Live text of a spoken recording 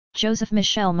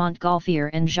Joseph-Michel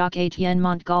Montgolfier and Jacques-Étienne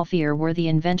Montgolfier were the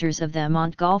inventors of the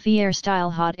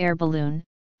Montgolfier-style hot air balloon,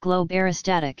 globe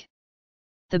aerostatic.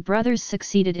 The brothers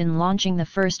succeeded in launching the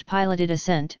first piloted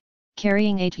ascent,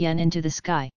 carrying Étienne into the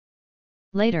sky.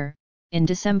 Later, in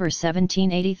December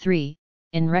 1783,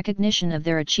 in recognition of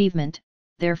their achievement,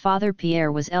 their father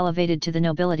Pierre was elevated to the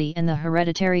nobility and the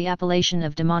hereditary appellation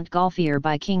of de Montgolfier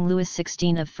by King Louis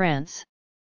XVI of France.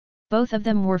 Both of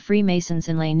them were freemasons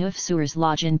in Les Neuf Soeurs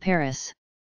lodge in Paris.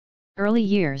 Early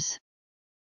years.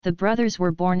 The brothers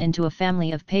were born into a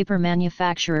family of paper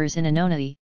manufacturers in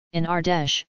Annonay, in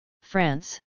Ardèche,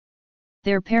 France.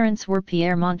 Their parents were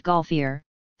Pierre Montgolfier,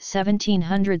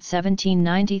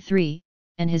 1700–1793,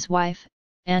 and his wife,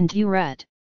 Anne Durette,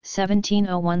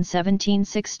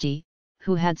 1701–1760,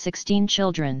 who had 16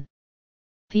 children.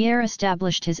 Pierre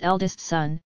established his eldest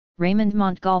son, Raymond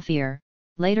Montgolfier,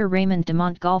 later Raymond de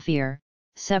Montgolfier,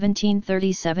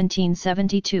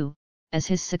 1730–1772, as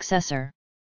his successor.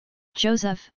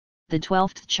 Joseph, the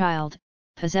 12th child,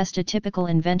 possessed a typical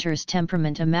inventor's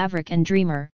temperament, a maverick and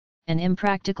dreamer, and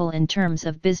impractical in terms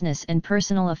of business and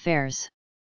personal affairs.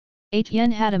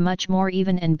 Étienne had a much more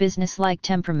even and business-like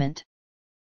temperament.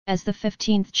 As the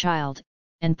 15th child,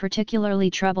 and particularly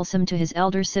troublesome to his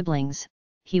elder siblings,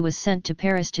 he was sent to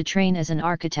Paris to train as an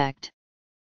architect.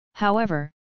 However,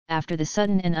 after the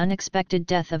sudden and unexpected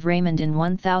death of Raymond in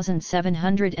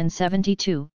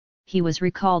 1772, he was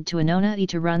recalled to Annonay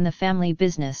to run the family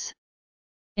business.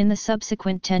 In the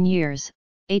subsequent 10 years,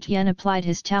 Étienne applied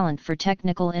his talent for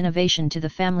technical innovation to the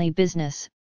family business.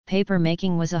 Paper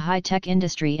making was a high-tech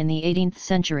industry in the 18th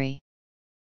century.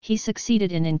 He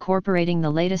succeeded in incorporating the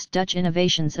latest Dutch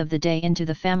innovations of the day into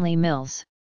the family mills.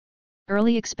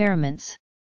 Early experiments.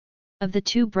 Of the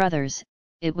two brothers,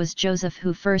 it was Joseph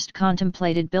who first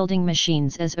contemplated building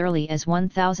machines as early as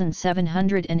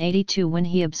 1782 when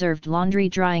he observed laundry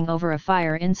drying over a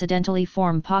fire incidentally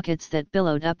form pockets that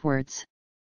billowed upwards.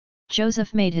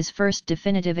 Joseph made his first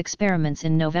definitive experiments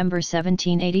in November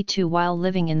 1782 while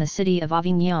living in the city of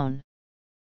Avignon.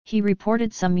 He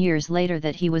reported some years later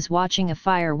that he was watching a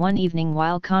fire one evening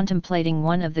while contemplating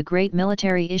one of the great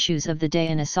military issues of the day,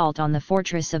 an assault on the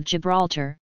fortress of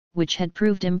Gibraltar, which had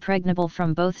proved impregnable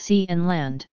from both sea and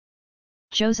land.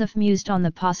 Joseph mused on the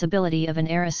possibility of an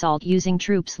air assault using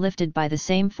troops lifted by the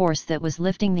same force that was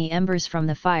lifting the embers from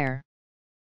the fire.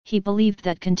 He believed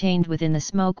that contained within the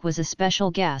smoke was a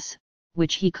special gas,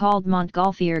 which he called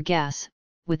Montgolfier gas,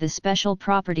 with a special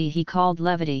property he called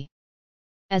levity.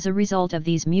 As a result of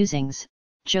these musings,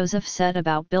 Joseph set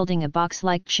about building a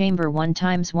box-like chamber 1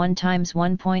 x 1 x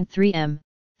 1.3 m,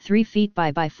 3 feet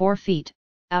by 4 feet,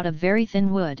 out of very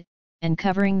thin wood, and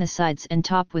covering the sides and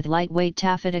top with lightweight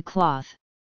taffeta cloth.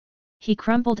 He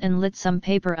crumpled and lit some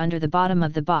paper under the bottom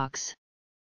of the box.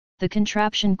 The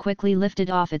contraption quickly lifted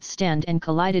off its stand and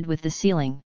collided with the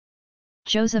ceiling.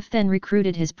 Joseph then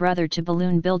recruited his brother to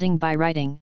balloon building by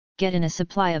writing, "Get in a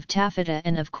supply of taffeta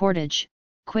and of cordage,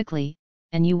 quickly,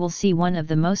 and you will see one of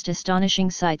the most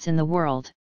astonishing sights in the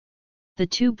world." The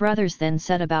two brothers then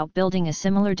set about building a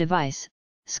similar device,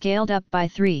 scaled up by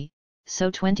 3,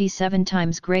 so 27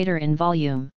 times greater in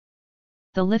volume.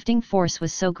 The lifting force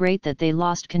was so great that they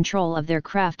lost control of their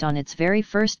craft on its very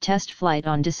first test flight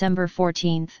on December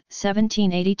 14,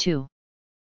 1782.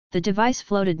 The device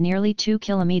floated nearly 2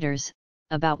 kilometers,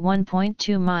 about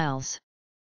 1.2 miles.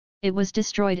 It was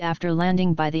destroyed after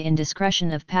landing by the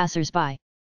indiscretion of passers-by.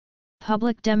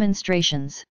 Public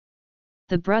demonstrations.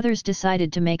 The brothers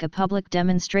decided to make a public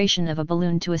demonstration of a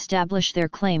balloon to establish their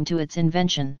claim to its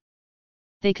invention.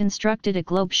 They constructed a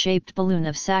globe-shaped balloon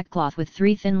of sackcloth with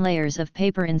 3 thin layers of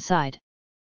paper inside.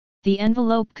 The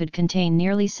envelope could contain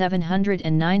nearly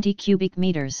 790 cubic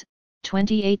meters,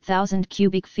 28,000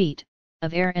 cubic feet,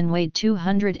 of air and weighed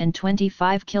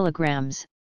 225 kilograms,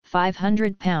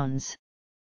 500 pounds.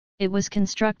 It was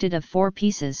constructed of 4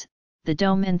 pieces, the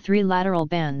dome and 3 lateral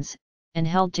bands, and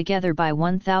held together by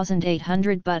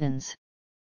 1,800 buttons.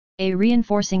 A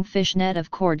reinforcing fish net of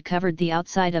cord covered the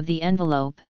outside of the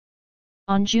envelope.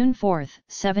 On June 4,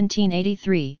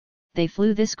 1783, they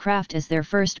flew this craft as their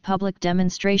first public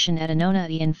demonstration at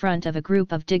Annonay in front of a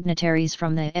group of dignitaries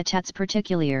from the États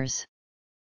particuliers.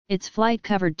 Its flight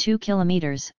covered 2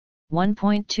 kilometers,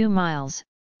 1.2 miles,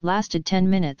 lasted 10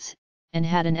 minutes, and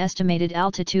had an estimated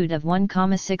altitude of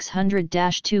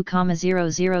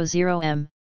 1,600–2,000 m,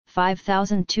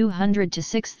 5,200 to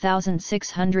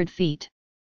 6,600 feet.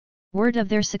 Word of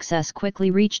their success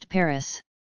quickly reached Paris.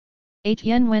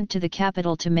 Étienne went to the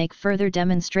capital to make further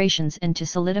demonstrations and to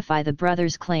solidify the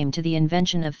brothers' claim to the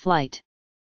invention of flight.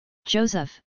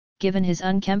 Joseph, given his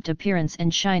unkempt appearance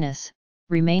and shyness,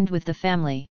 remained with the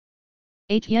family.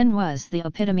 Étienne was the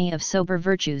epitome of sober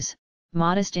virtues,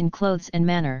 modest in clothes and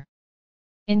manner.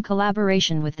 In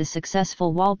collaboration with the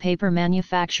successful wallpaper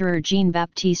manufacturer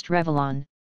Jean-Baptiste Revellon,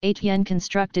 Étienne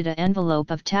constructed an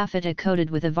envelope of taffeta coated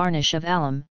with a varnish of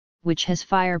alum, which has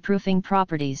fireproofing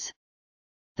properties.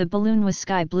 The balloon was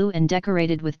sky blue and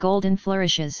decorated with golden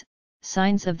flourishes,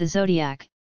 signs of the zodiac,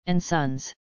 and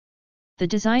suns. The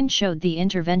design showed the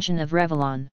intervention of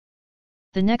Revellon.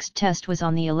 The next test was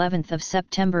on the 11th of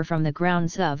September from the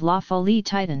grounds of La Folie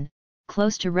Titan,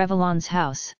 close to Revellon's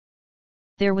house.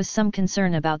 There was some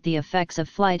concern about the effects of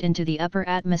flight into the upper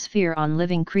atmosphere on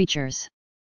living creatures.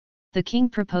 The king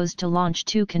proposed to launch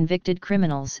 2 convicted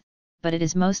criminals, but it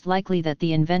is most likely that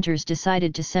the inventors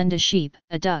decided to send a sheep,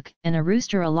 a duck, and a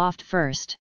rooster aloft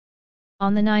first.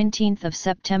 On the 19th of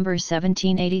September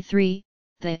 1783,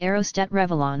 the aérostat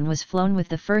Revellon was flown with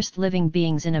the first living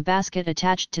beings in a basket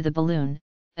attached to the balloon.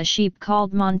 A sheep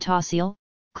called Montgolfière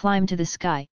climbed to the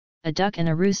sky, a duck and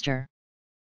a rooster.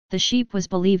 The sheep was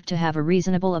believed to have a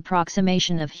reasonable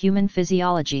approximation of human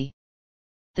physiology.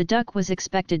 The duck was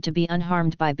expected to be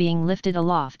unharmed by being lifted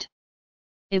aloft.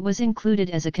 It was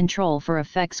included as a control for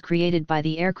effects created by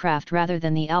the aircraft rather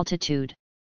than the altitude.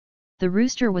 The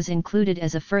rooster was included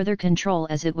as a further control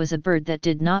as it was a bird that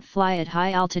did not fly at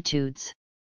high altitudes.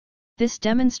 This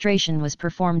demonstration was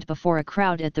performed before a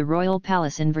crowd at the Royal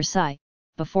Palace in Versailles,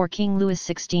 before King Louis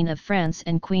XVI of France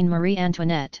and Queen Marie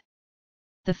Antoinette.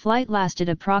 The flight lasted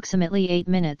approximately 8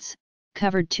 minutes,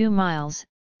 covered 2 miles,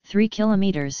 3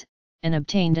 kilometers, and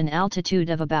obtained an altitude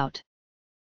of about.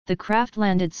 The craft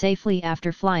landed safely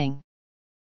after flying.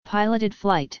 Piloted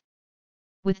flight.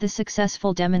 With the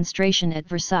successful demonstration at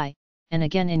Versailles, and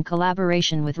again in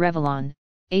collaboration with Revellon,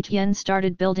 Étienne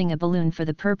started building a balloon for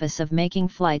the purpose of making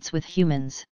flights with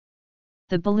humans.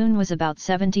 The balloon was about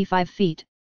 75 feet,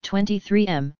 23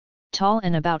 m, tall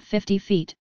and about 50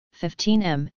 feet, 15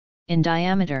 m, in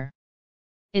diameter.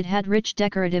 It had rich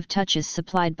decorative touches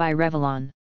supplied by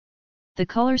Revellon. The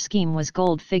color scheme was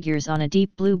gold figures on a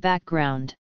deep blue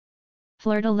background.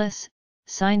 Fleur-de-lis,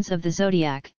 signs of the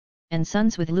zodiac, and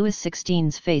suns with Louis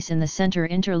XVI's face in the center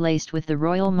interlaced with the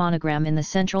royal monogram in the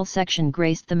central section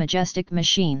graced the majestic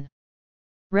machine.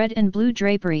 Red and blue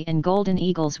drapery and golden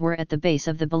eagles were at the base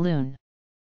of the balloon.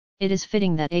 It is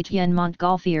fitting that Étienne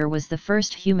Montgolfier was the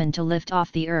first human to lift off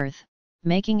the earth,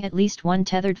 making at least one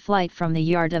tethered flight from the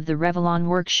yard of the Revellon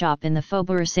workshop in the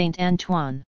Faubourg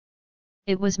Saint-Antoine.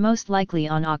 It was most likely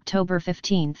on October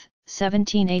 15,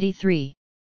 1783.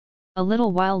 A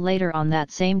little while later on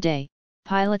that same day,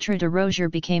 Pilotre de Rozier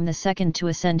became the second to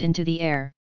ascend into the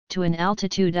air, to an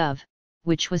altitude of,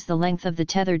 which was the length of the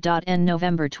tether. On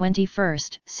November 21,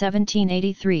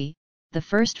 1783, the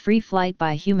first free flight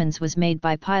by humans was made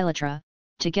by Pilotre,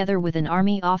 together with an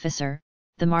army officer,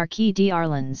 the Marquis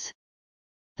d'Arlens.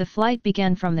 The flight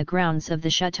began from the grounds of the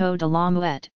Château de la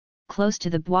Muette, close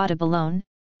to the Bois de Boulogne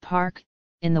Park,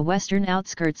 in the western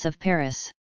outskirts of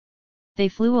Paris. They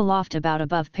flew aloft about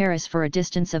above Paris for a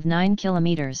distance of 9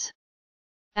 kilometers.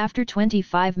 After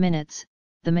 25 minutes,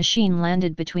 the machine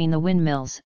landed between the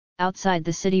windmills, outside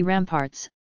the city ramparts,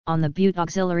 on the Butte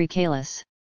Auxiliary Calis.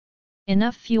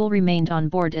 Enough fuel remained on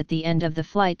board at the end of the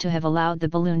flight to have allowed the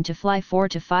balloon to fly 4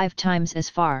 to 5 times as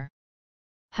far.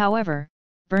 However,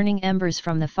 burning embers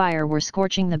from the fire were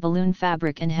scorching the balloon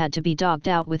fabric and had to be dogged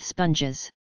out with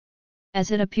sponges. As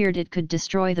it appeared it could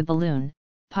destroy the balloon,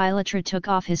 Pilotre took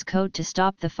off his coat to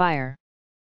stop the fire.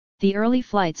 The early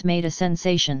flights made a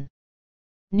sensation.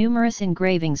 Numerous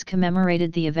engravings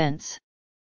commemorated the events.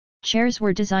 Chairs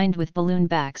were designed with balloon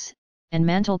backs, and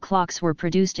mantel clocks were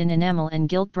produced in enamel and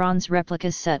gilt bronze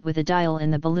replicas set with a dial in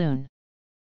the balloon.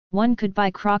 One could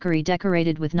buy crockery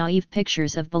decorated with naive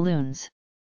pictures of balloons.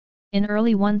 In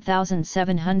early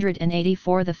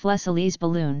 1784 the Flesselles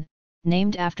balloon,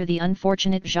 named after the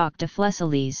unfortunate Jacques de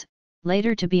Flesselles,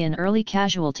 later to be an early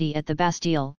casualty at the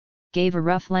Bastille, gave a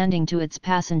rough landing to its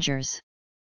passengers.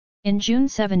 In June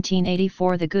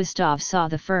 1784 the Gustave saw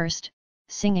the first,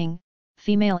 singing,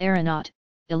 female aeronaut,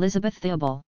 Elizabeth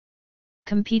Theobald.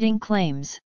 Competing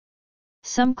claims.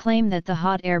 Some claim that the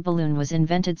hot air balloon was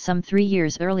invented some 3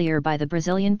 years earlier by the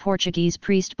Brazilian-Portuguese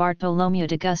priest Bartolomeu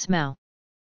de Gusmão.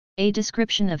 A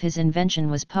description of his invention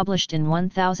was published in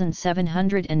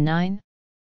 1709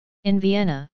 in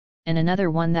Vienna, and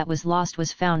another one that was lost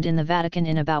was found in the Vatican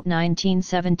in about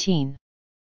 1917.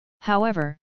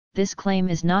 However, this claim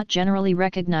is not generally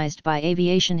recognized by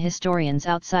aviation historians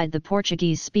outside the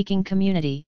Portuguese-speaking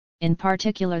community, in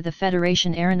particular the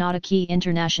Fédération Aéronautique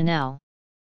Internationale.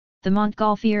 The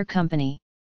Montgolfier Company.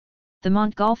 The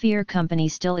Montgolfier Company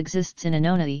still exists in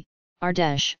Annonay,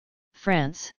 Ardèche,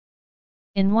 France.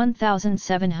 In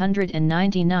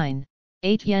 1799,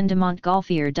 Étienne de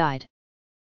Montgolfier died.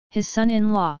 His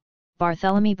son-in-law,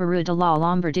 Barthélemy Barrou de la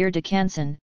Lombardière de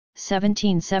Canson,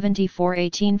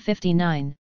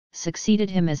 1774–1859, succeeded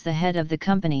him as the head of the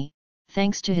company,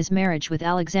 thanks to his marriage with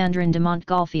Alexandrine de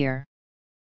Montgolfier.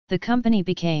 The company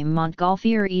became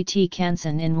Montgolfier et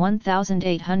Canson in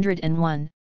 1801,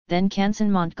 then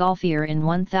Canson Montgolfier in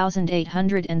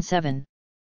 1807.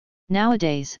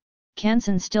 Nowadays,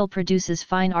 Canson still produces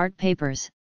fine art papers,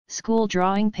 school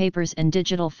drawing papers and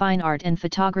digital fine art and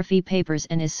photography papers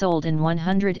and is sold in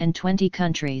 120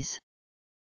 countries.